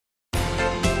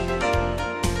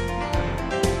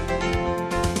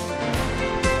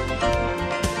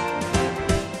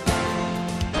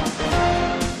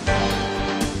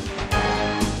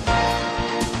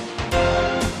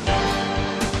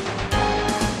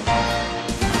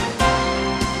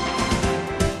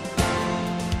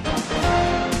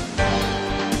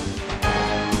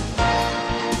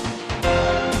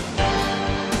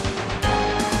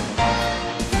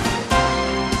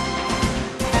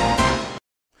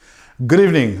Good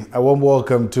evening. A warm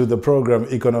welcome to the program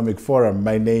Economic Forum.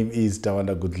 My name is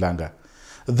Tawanda Gudlanga.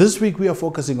 This week we are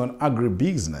focusing on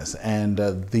agribusiness and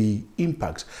the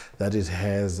impact that it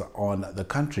has on the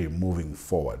country moving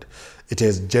forward. It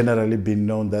has generally been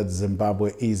known that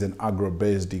Zimbabwe is an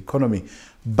agro-based economy,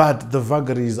 but the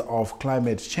vagaries of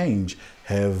climate change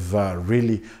have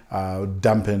really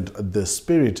dampened the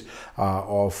spirit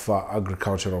of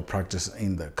agricultural practice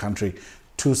in the country.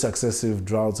 Two successive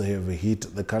droughts have hit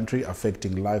the country,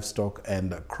 affecting livestock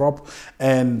and crop.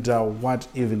 And what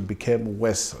even became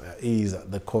worse is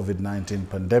the COVID-19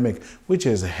 pandemic, which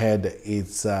has had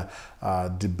its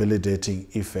debilitating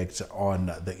effect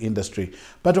on the industry.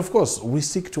 But of course, we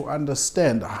seek to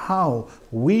understand how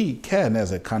we can,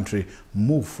 as a country,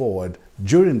 move forward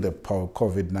during the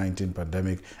COVID-19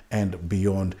 pandemic and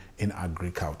beyond in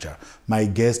agriculture. My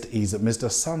guest is Mr.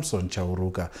 SAMSON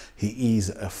CHAURUKA. He is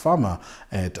a farmer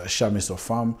at Shamiso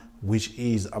Farm, which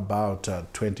is about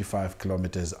 25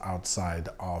 kilometers outside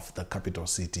of the capital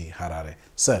city, Harare.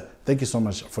 Sir, thank you so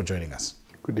much for joining us.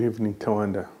 Good evening,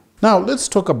 Tawanda. Now, let's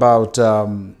talk about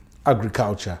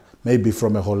agriculture, maybe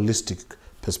from a holistic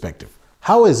perspective.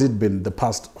 How has it been the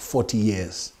past 40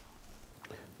 years?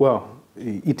 Well,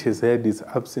 it has had its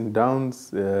ups and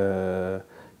downs,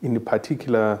 in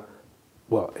particular,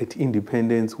 well, at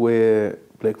independence, where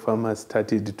black farmers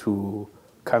started to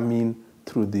come in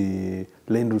through the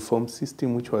land reform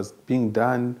system, which was being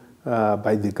done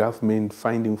by the government,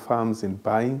 finding farms and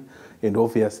buying. And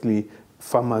obviously,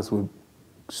 farmers were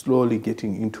slowly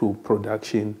getting into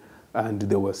production, and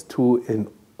there was still an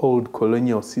old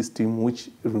colonial system which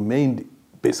remained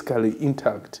basically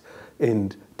intact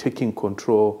and taking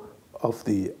control of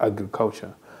the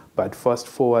agriculture. But fast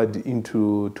forward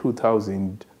into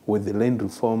 2000, with the land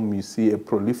reform, you see a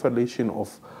proliferation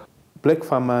of black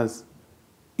farmers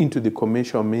into the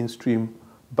commercial mainstream,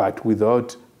 but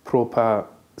without proper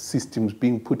systems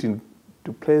being put into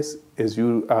place. As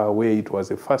you are aware, it was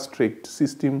a fast-tracked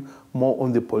system, more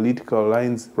on the political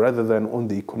lines rather than on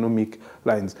the economic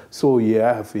lines. So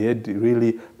yeah, I've had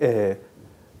really a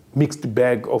mixed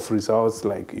bag of results,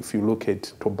 like if you look at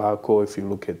tobacco, if you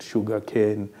look at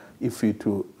sugarcane, if you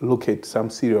to look at some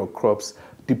cereal crops,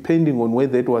 depending on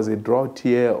whether it was a drought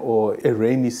year or a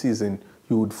rainy season,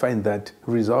 you would find that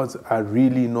results are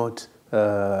really not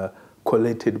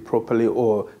collected properly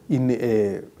or in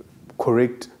a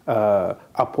correct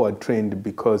upward trend,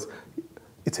 because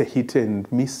it's a hit and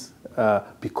miss,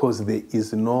 because there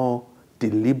is no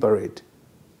deliberate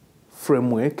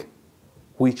framework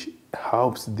which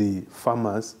helps the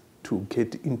farmers to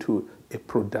get into a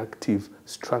productive,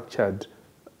 structured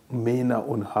manner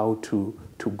on how to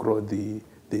grow the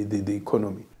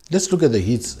economy. Let's look at the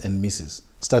hits and misses,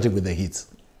 starting with the hits.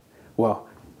 Well,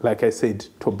 like I said,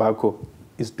 tobacco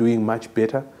is doing much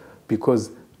better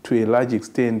because to a large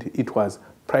extent it was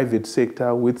private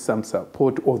sector with some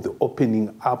support of the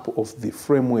opening up of the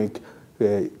framework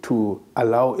to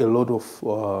allow a lot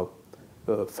of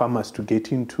farmers to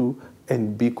get into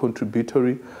and be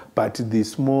contributory, but the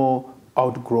small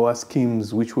outgrower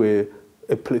schemes, which were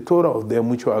a plethora of them,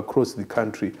 which were across the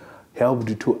country,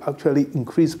 helped to actually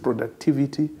increase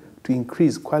productivity, to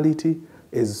increase quality,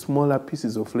 as smaller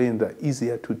pieces of land are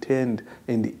easier to tend,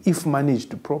 and if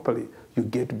managed properly, you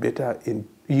get better in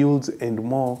yields and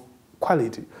more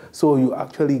quality. So you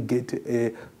actually get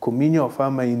a communal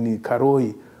farmer in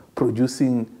Karoi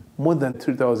producing more than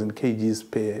 3,000 kgs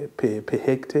per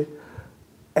hectare,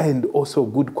 and also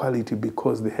good quality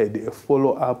because they had a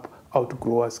follow-up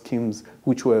outgrower schemes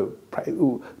which were,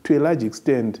 to a large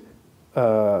extent,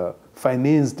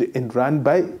 financed and run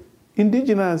by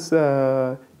indigenous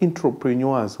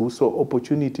entrepreneurs who saw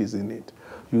opportunities in it.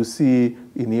 You see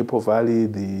in Epo Valley,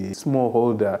 the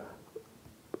smallholder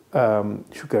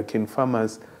sugarcane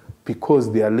farmers, because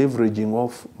they are leveraging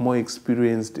off more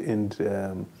experienced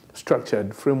and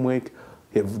structured framework,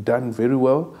 have done very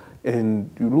well. And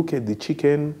you look at the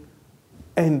chicken,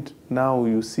 and now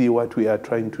you see what we are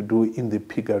trying to do in the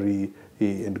piggery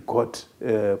and goat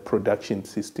production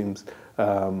systems,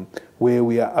 where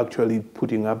we are actually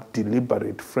putting up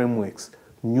deliberate frameworks,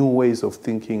 new ways of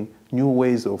thinking, new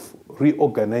ways of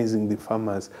reorganizing the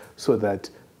farmers so that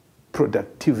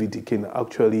productivity can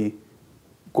actually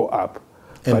go up.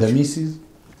 And but the misses?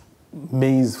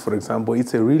 Maize, for example,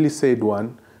 it's a really sad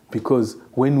one, because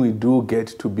when we do get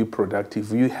to be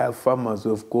productive, you have farmers who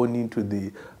have gone into the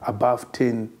above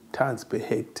 10 tons per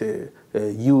hectare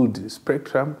yield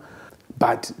spectrum,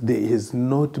 but there has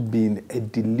not been a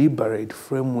deliberate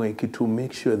framework to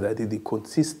make sure that the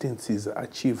consistency is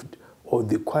achieved or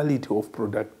the quality of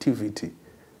productivity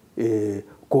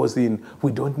goes in.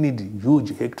 We don't need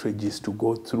huge hectareages to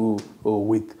go through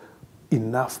with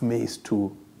enough maize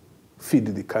to feed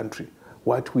the country.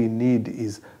 What we need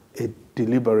is a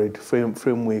deliberate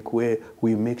framework where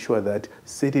we make sure that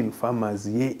certain farmers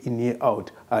year in, year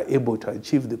out are able to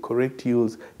achieve the correct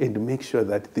yields and make sure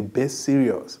that the best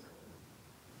cereals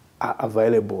are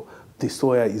available. The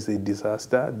soya is a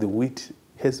disaster. The wheat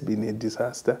has been a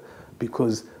disaster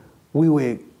because we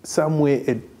were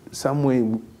somewhere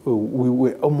we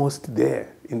were almost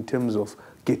there in terms of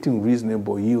getting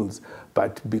reasonable yields,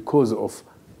 but because of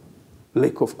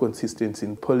lack of consistency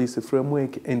in policy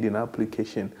framework and in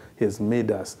application has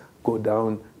made us go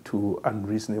down to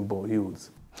unreasonable yields.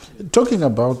 Talking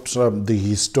about the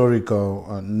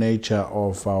historical nature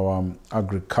of our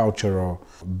agricultural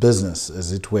business,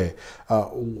 as it were,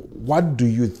 what do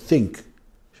you think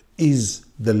is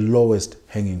the lowest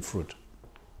hanging fruit?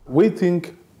 We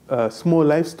think small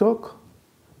livestock,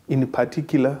 in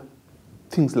particular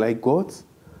things like goats,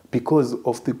 because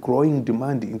of the growing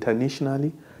demand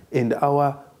internationally and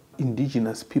our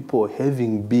indigenous people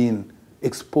having been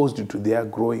exposed to their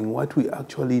growing, what we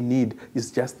actually need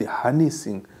is just the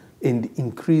harnessing and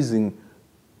increasing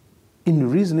in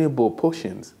reasonable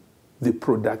portions the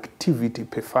productivity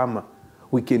per farmer.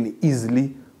 We can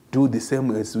easily do the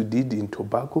same as we did in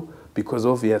tobacco, because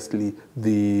obviously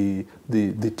the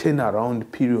turnaround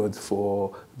periods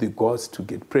for the goats to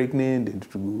get pregnant and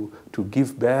to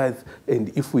give birth, and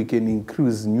if we can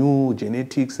increase new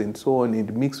genetics and so on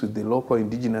and mix with the local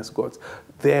indigenous goats,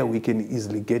 there we can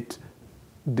easily get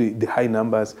the high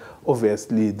numbers.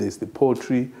 Obviously there's the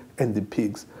poultry and the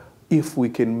pigs. If we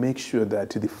can make sure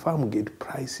that the farm gate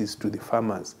prices to the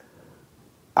farmers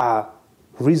are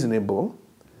reasonable,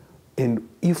 and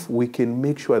if we can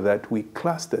make sure that we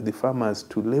cluster the farmers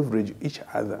to leverage each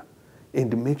other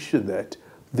and make sure that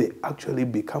they actually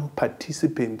become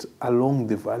participants along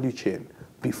the value chain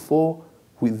before,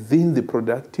 within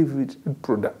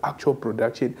the actual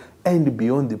production and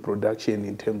beyond the production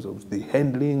in terms of the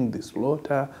handling, the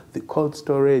slaughter, the cold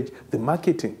storage, the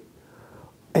marketing.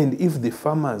 And if the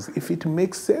farmers, if it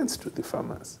makes sense to the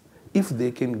farmers, if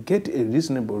they can get a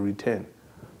reasonable return,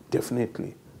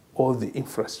 definitely all the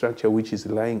infrastructure which is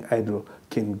lying idle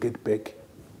can get back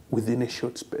within a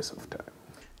short space of time.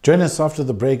 Join us after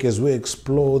the break as we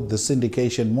explore the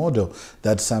syndication model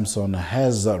that SAMSON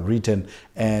has written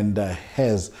and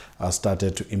has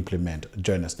started to implement.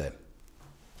 Join us then.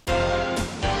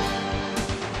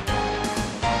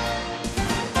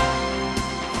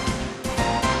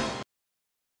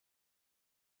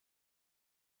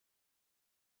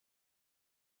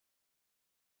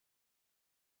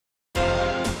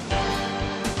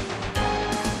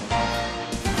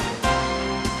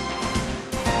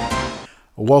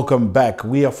 Welcome back.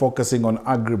 We are focusing on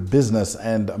agribusiness,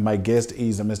 and my guest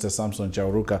is Mr. SAMSON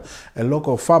CHAURUKA, a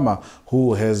local farmer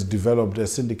who has developed a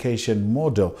syndication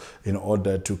model in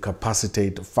order to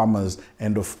capacitate farmers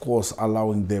and, of course,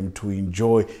 allowing them to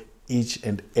enjoy each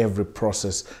and every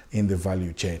process in the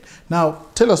value chain. Now,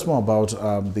 tell us more about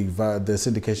the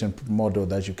syndication model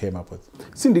that you came up with.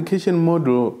 Syndication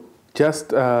model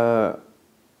just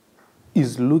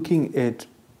is looking at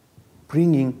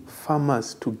bringing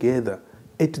farmers together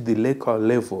at the local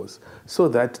levels so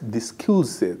that the skill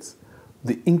sets,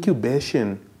 the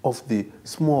incubation of the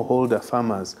smallholder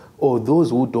farmers or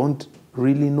those who don't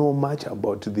really know much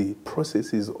about the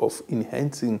processes of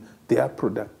enhancing their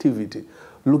productivity,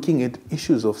 looking at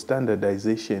issues of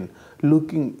standardization,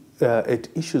 looking at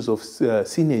issues of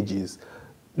synergies,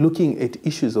 looking at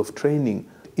issues of training,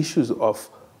 issues of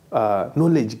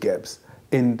knowledge gaps,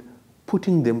 and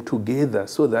putting them together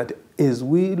so that as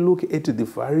we look at the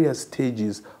various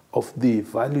stages of the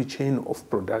value chain of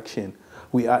production,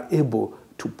 we are able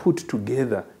to put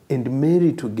together and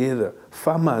marry together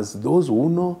farmers, those who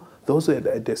know, those who are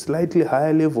at a slightly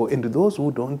higher level, and those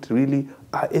who don't really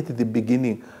are at the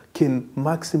beginning, can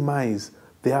maximize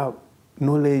their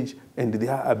knowledge and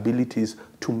their abilities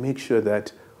to make sure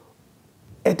that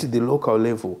at the local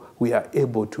level, we are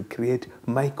able to create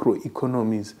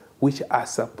microeconomies which are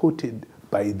supported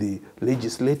by the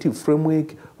legislative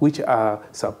framework, which are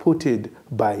supported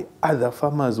by other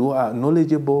farmers who are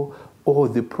knowledgeable, or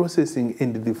the processing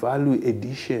and the value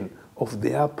addition of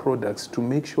their products to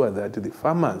make sure that the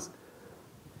farmers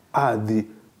are the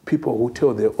people who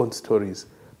tell their own stories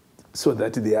so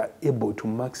that they are able to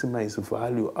maximize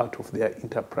value out of their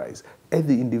enterprise at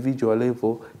the individual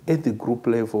level, at the group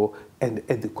level, and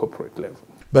at the corporate level.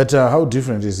 But how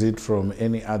different is it from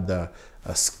any other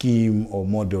scheme or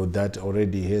model that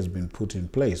already has been put in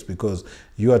place? Because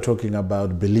you are talking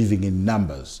about believing in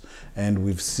numbers, and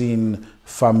we've seen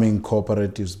farming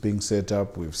cooperatives being set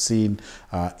up, we've seen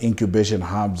incubation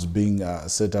hubs being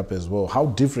set up as well. How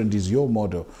different is your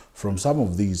model from some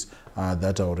of these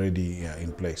that are already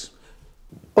in place?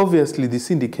 Obviously, the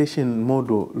syndication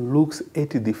model looks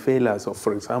at the failures of,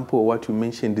 for example, what you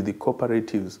mentioned, the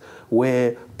cooperatives,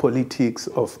 where politics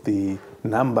of the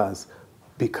numbers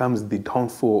becomes the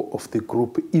downfall of the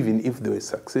group, even if they were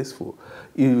successful.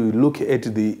 You look at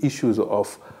the issues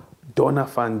of donor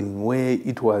funding, where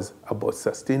it was about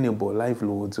sustainable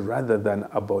livelihoods rather than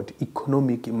about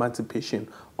economic emancipation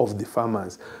of the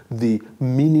farmers, the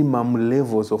minimum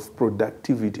levels of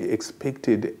productivity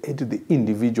expected at the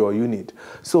individual unit.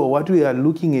 So what we are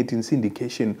looking at in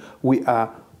syndication, we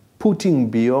are putting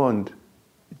beyond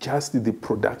just the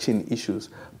production issues,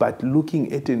 but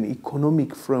looking at an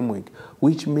economic framework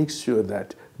which makes sure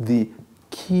that the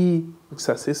key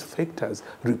success factors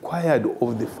required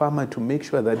of the farmer to make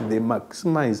sure that they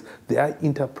maximize their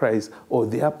enterprise or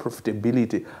their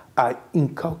profitability are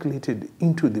inculcated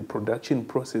into the production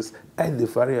process at the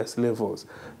various levels.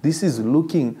 This is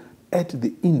looking at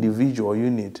the individual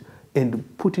unit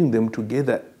and putting them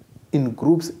together in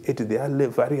groups at their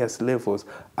various levels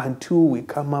until we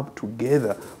come up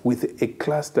together with a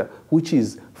cluster which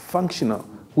is functional,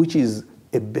 which is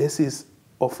a basis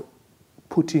of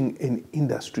putting an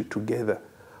industry together.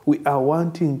 We are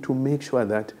wanting to make sure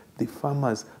that the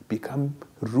farmers become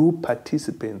real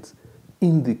participants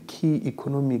in the key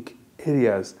economic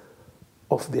areas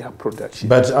of their production.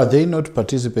 But are they not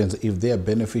participants if they are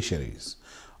beneficiaries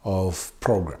of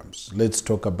programs? Let's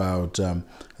talk about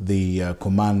the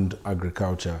Command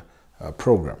Agriculture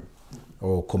program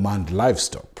or Command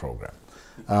Livestock program.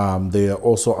 There are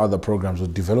also other programs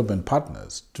with development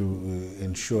partners to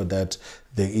ensure that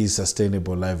there is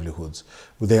sustainable livelihoods.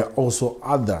 There are also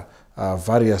other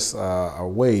various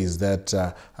ways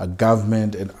that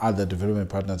government and other development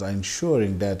partners are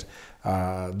ensuring that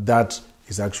that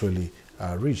is actually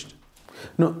reached.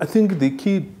 No, I think the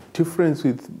key difference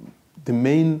with the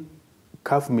main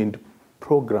government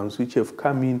programs which have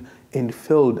come in and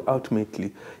failed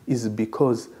ultimately is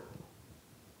because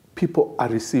people are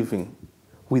receiving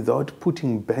without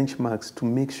putting benchmarks to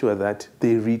make sure that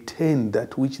they retain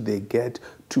that which they get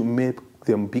to make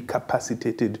them be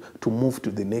capacitated to move to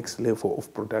the next level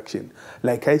of production.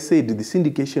 Like I said, the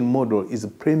syndication model is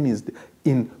premised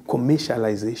in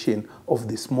commercialization of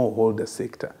the smallholder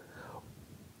sector,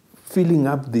 filling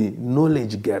up the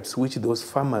knowledge gaps which those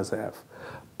farmers have,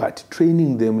 but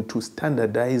training them to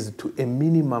standardize to a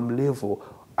minimum level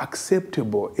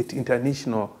acceptable at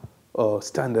international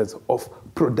standards of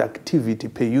productivity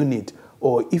per unit.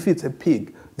 Or if it's a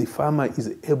pig, the farmer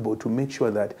is able to make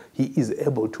sure that he is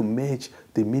able to match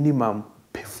the minimum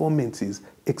performances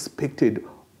expected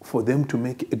for them to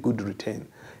make a good return.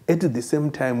 At the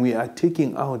same time, we are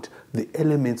taking out the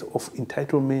elements of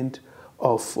entitlement,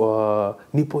 of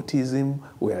nepotism.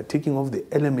 We are taking off the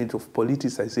element of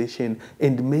politicization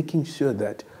and making sure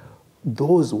that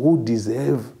those who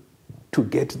deserve to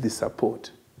get the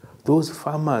support, those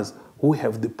farmers who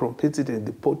have the propensity and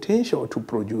the potential to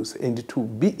produce and to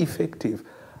be effective,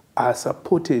 are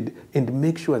supported and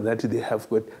make sure that they have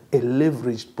got a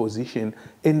leveraged position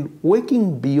and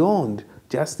working beyond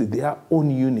just their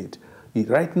own unit.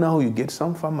 Right now, you get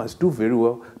some farmers do very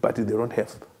well, but they don't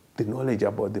have the knowledge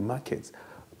about the markets.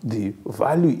 The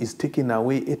value is taken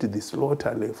away at the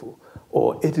slaughter level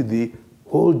or at the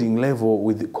holding level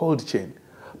with the cold chain.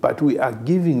 But we are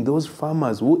giving those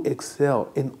farmers who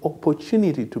excel an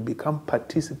opportunity to become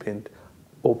participants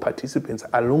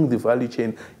along the value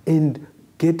chain and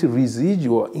get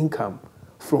residual income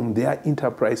from their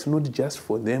enterprise, not just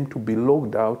for them to be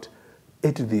logged out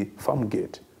at the farm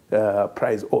gate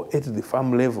price or at the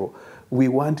farm level. We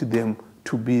want them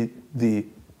to be the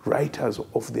writers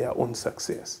of their own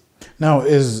success. Now,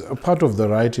 as a part of the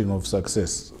writing of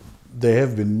success, there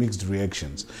have been mixed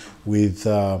reactions with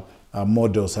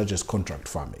models such as contract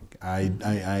farming.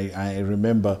 I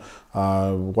remember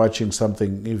watching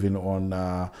something even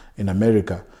on in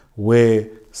America where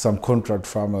some contract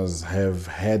farmers have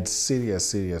had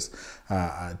serious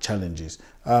challenges.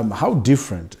 How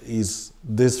different is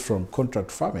this from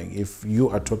contract farming if you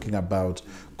are talking about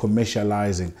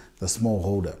commercializing the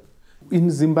smallholder? In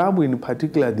Zimbabwe in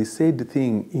particular, the sad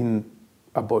thing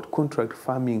about contract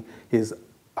farming has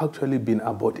actually been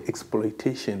about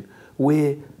exploitation,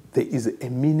 where there is a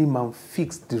minimum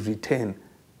fixed return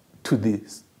to the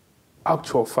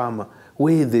actual farmer,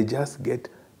 where they just get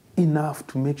enough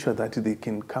to make sure that they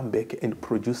can come back and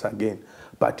produce again.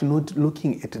 but not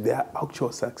looking at their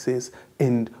actual success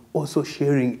and also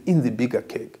sharing in the bigger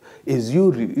cake. As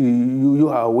you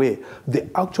are aware, the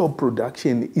actual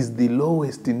production is the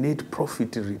lowest net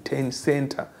profit return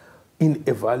center in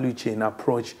a value chain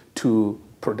approach to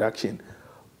production.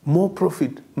 More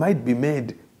profit might be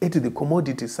made at the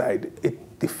commodity side,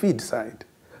 at the feed side.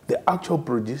 The actual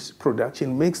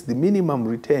production makes the minimum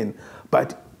return,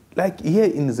 but like here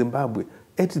in Zimbabwe,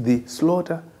 at the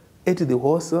slaughter, at the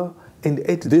wholesale, and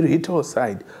at the retail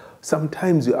side,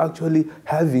 sometimes you're actually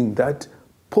having that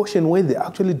portion where they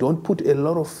actually don't put a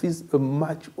lot of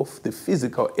much of the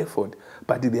physical effort,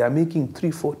 but they are making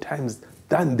 3-4 times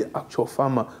than the actual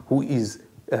farmer who is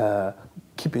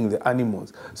keeping the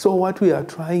animals. So what we are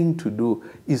trying to do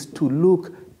is to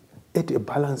look at a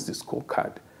balanced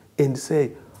scorecard and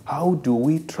say, how do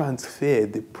we transfer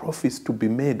the profits to be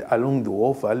made along the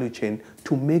whole value chain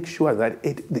to make sure that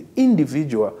at the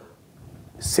individual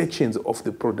sections of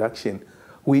the production,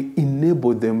 we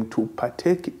enable them to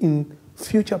partake in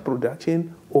future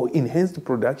production or enhanced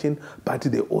production, but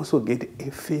they also get a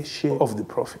fair share of the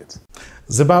profits.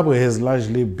 Zimbabwe has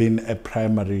largely been a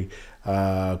primary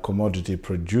commodity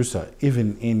producer,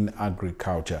 even in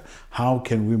agriculture. How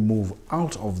can we move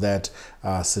out of that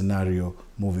scenario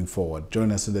moving forward?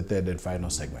 Join us in the third and final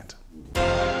segment.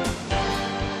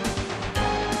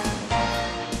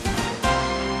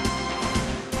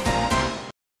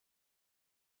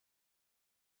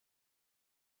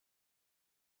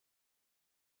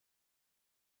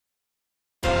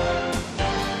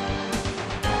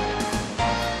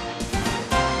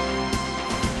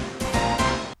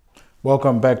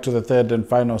 Welcome back to the third and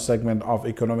final segment of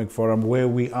Economic Forum, where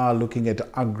we are looking at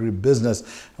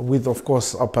agribusiness with, of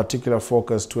course, a particular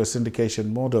focus to a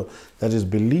syndication model that is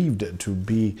believed to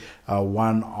be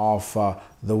one of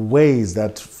the ways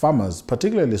that farmers,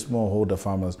 particularly smallholder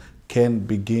farmers, can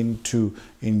begin to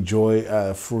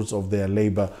enjoy fruits of their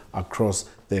labor across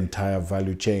the entire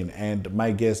value chain. And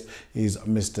my guest is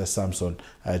Mr. SAMSON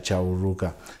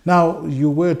CHAURUKA. Now,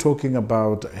 you were talking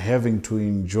about having to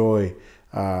enjoy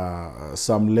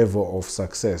some level of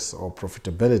success or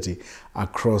profitability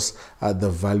across the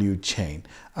value chain.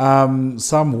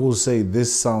 Some will say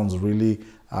this sounds really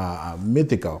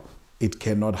mythical. It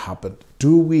cannot happen.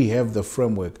 Do we have the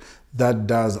framework that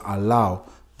does allow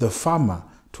the farmer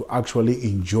to actually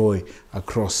enjoy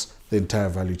across the entire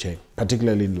value chain,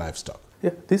 particularly in livestock?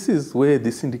 Yeah, this is where the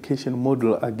syndication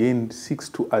model again seeks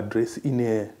to address in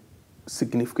a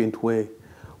significant way.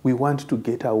 We want to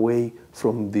get away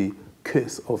from the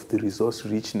curse of the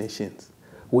resource-rich nations,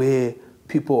 where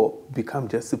people become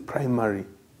just the primary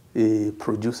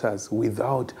producers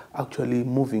without actually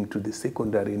moving to the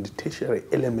secondary and tertiary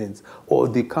elements, or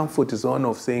the comfort zone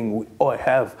of saying we all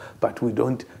have, but we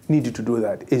don't need to do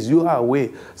that. As you are aware,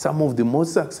 some of the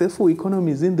most successful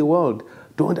economies in the world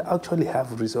don't actually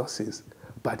have resources,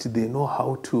 but they know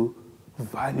how to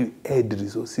value-add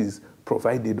resources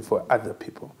provided for other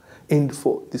people. And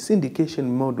for the syndication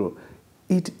model,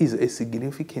 it is a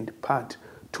significant part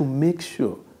to make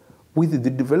sure with the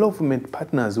development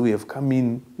partners we have come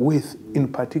in with, in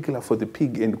particular for the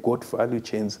pig and goat value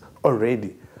chains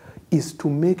already, is to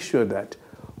make sure that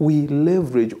we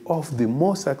leverage off the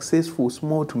more successful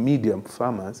small to medium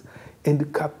farmers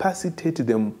and capacitate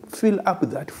them, fill up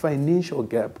that financial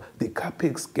gap, the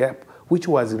capex gap, which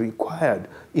was required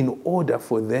in order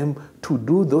for them to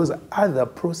do those other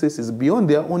processes beyond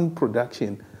their own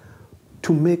production,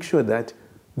 to make sure that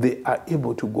they are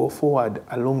able to go forward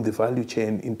along the value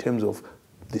chain in terms of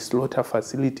the slaughter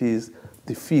facilities,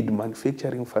 the feed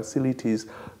manufacturing facilities,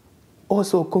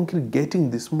 also congregating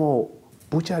the small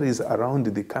butcheries around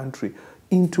the country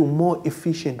into more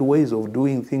efficient ways of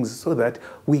doing things so that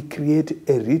we create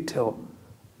a retail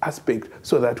aspect,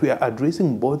 so that we are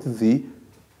addressing both the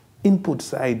input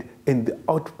side and the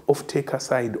off-taker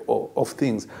side of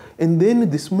things. And then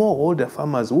the smallholder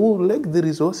farmers who lack the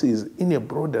resources in a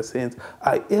broader sense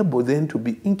are able then to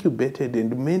be incubated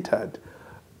and mentored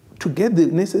to get the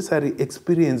necessary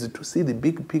experience to see the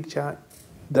big picture.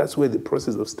 That's where the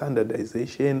process of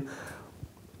standardization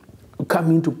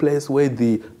come into place, where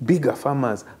the bigger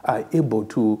farmers are able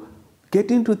to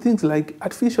get into things like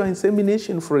artificial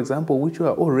insemination, for example, which we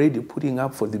are already putting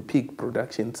up for the pig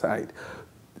production side,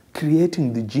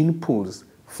 creating the gene pools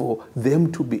for them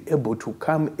to be able to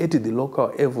come at the local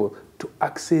level to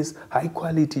access high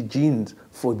quality genes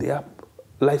for their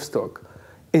livestock,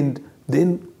 and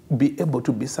then be able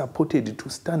to be supported to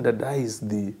standardize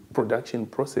the production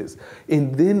process.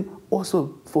 And then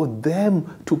also for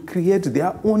them to create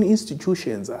their own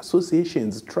institutions,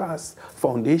 associations, trusts,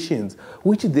 foundations,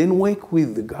 which then work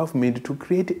with the government to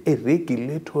create a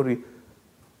regulatory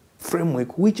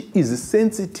framework which is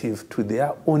sensitive to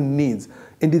their own needs.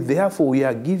 And therefore, we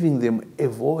are giving them a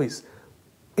voice,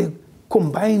 a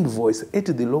combined voice at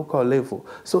the local level,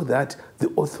 so that the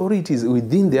authorities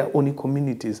within their own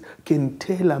communities can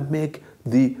tailor-make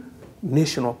the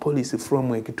national policy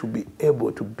framework to be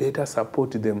able to better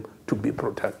support them to be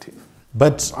productive.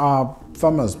 But are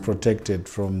farmers protected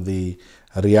from the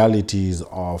realities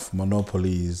of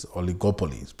monopolies,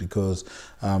 oligopolies? Because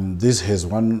this has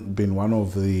been one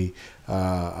of the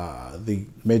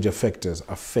major factors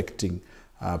affecting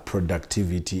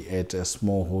productivity at a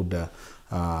smallholder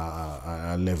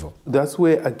level. That's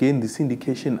where, again, the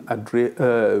syndication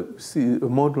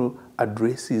model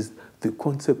addresses the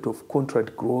concept of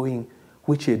contract growing,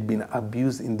 which had been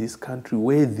abused in this country,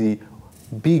 where the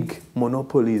big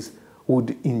monopolies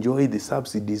would enjoy the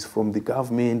subsidies from the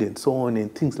government and so on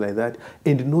and things like that,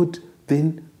 and not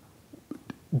then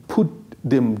put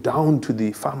them down to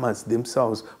the farmers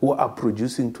themselves who are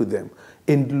producing to them.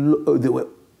 And they were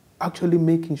actually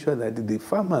making sure that the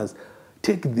farmers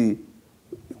take the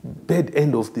bad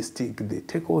end of the stick, they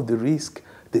take all the risk,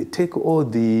 they take all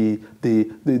they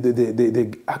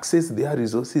access their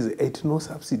resources at no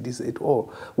subsidies at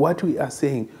all. What we are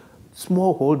saying,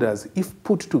 smallholders, if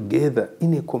put together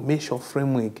in a commercial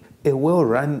framework, a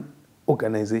well-run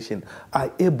organization,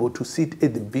 are able to sit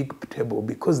at the big table,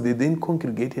 because they then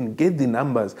congregate and get the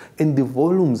numbers and the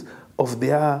volumes of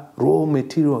their raw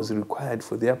materials required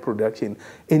for their production.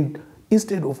 And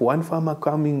instead of one farmer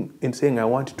coming and saying, I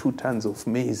want 2 tons of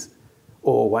maize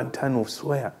or 1 ton of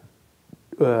soya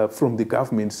from the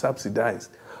government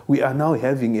subsidized, we are now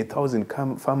having 1,000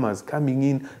 farmers coming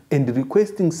in and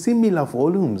requesting similar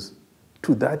volumes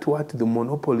to that what the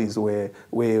monopolies were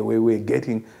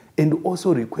getting, and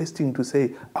also requesting to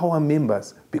say, our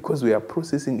members, because we are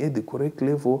processing at the correct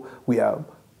level, we are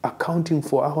accounting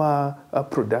for our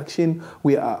production,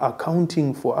 we are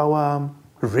accounting for our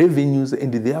revenues,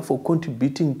 and therefore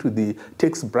contributing to the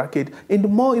tax bracket, and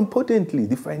more importantly,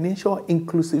 the financial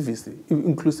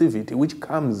inclusivity which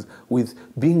comes with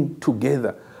being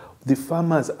together. The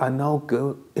farmers are now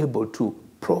able to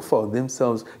profile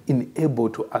themselves in able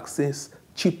to access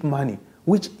cheap money,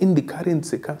 which in the current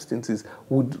circumstances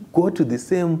would go to the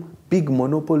same big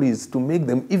monopolies to make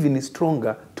them even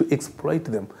stronger, to exploit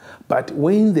them. But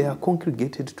when they are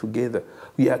congregated together,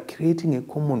 we are creating a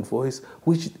common voice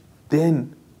which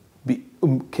then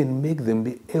can make them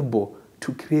be able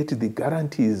to create the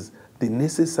guarantees, the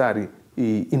necessary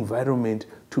environment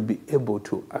to be able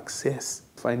to access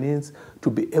finance, to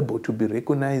be able to be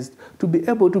recognized, to be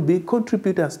able to be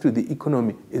contributors to the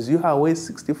economy. As you are aware,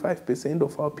 65%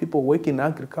 of our people work in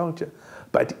agriculture.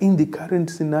 But in the current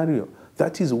scenario,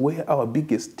 that is where our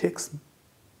biggest tax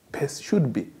base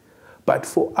should be. But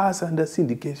for us under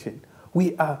syndication,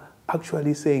 we are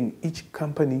actually saying each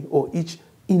company or each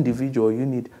individual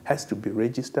unit has to be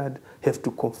registered, have to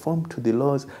conform to the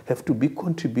laws, have to be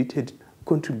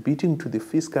contributing to the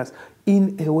fiscus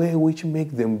in a way which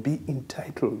make them be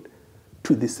entitled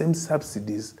to the same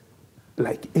subsidies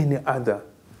like any other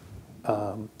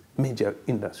major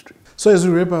industry. So as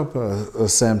we wrap up,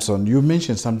 SAMSON, you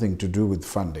mentioned something to do with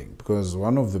funding, because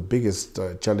one of the biggest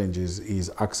challenges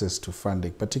is access to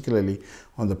funding, particularly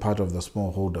on the part of the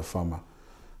smallholder farmer.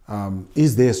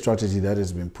 Is there a strategy that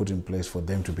has been put in place for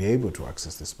them to be able to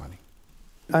access this money?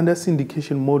 Under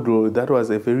syndication model, that was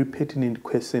a very pertinent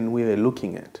question we were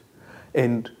looking at.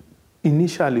 And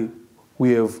initially,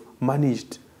 we have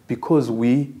managed, because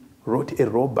we wrote a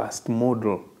robust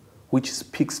model which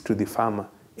speaks to the farmer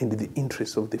and the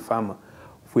interests of the farmer.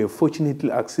 We have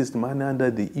fortunately accessed money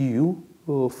under the EU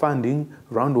funding,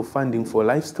 round of funding for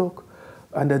livestock,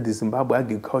 under the Zimbabwe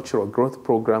Agricultural Growth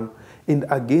Program. And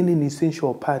again, an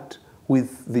essential part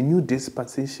with the new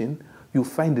dispensation, you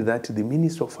find that the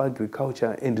Minister of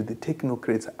Agriculture and the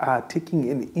technocrats are taking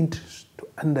an interest to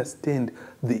understand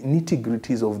the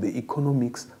nitty-gritties of the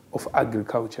economics of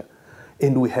agriculture.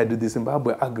 And we had the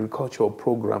Zimbabwe Agricultural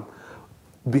Program.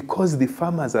 Because the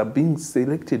farmers are being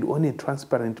selected on a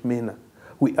transparent manner,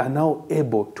 we are now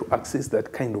able to access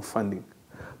that kind of funding.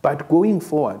 But going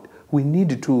forward, we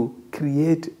need to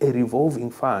create a revolving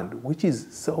fund which is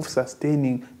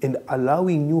self-sustaining and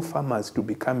allowing new farmers to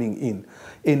be coming in.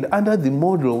 And under the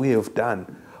model we have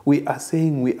done, we are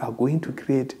saying we are going to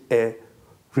create a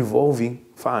revolving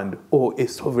fund or a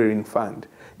sovereign fund.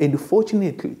 And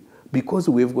fortunately, because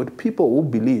we've got people who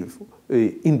believe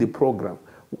in the program,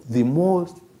 the more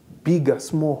bigger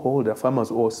smallholder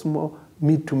farmers or small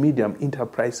mid to medium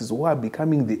enterprises who are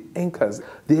becoming the anchors,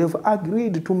 they have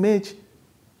agreed to match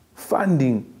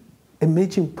funding, a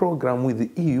matching program with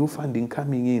the EU funding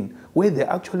coming in, where they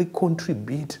actually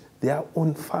contribute their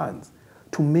own funds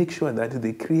to make sure that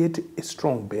they create a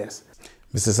strong base.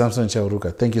 Mr. SAMSON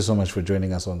CHAURUKA, thank you so much for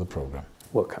joining us on the program.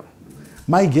 Welcome.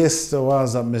 My guest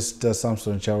was Mr.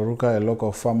 SAMSON CHAURUKA, a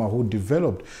local farmer who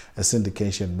developed a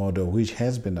syndication model which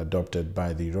has been adopted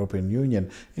by the European Union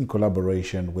in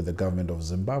collaboration with the government of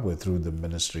Zimbabwe through the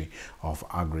Ministry of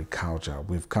Agriculture.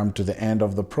 We've come to the end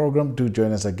of the program. Do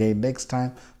join us again next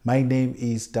time. My name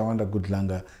is Tawanda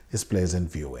Gudlanga. It's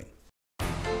pleasant viewing.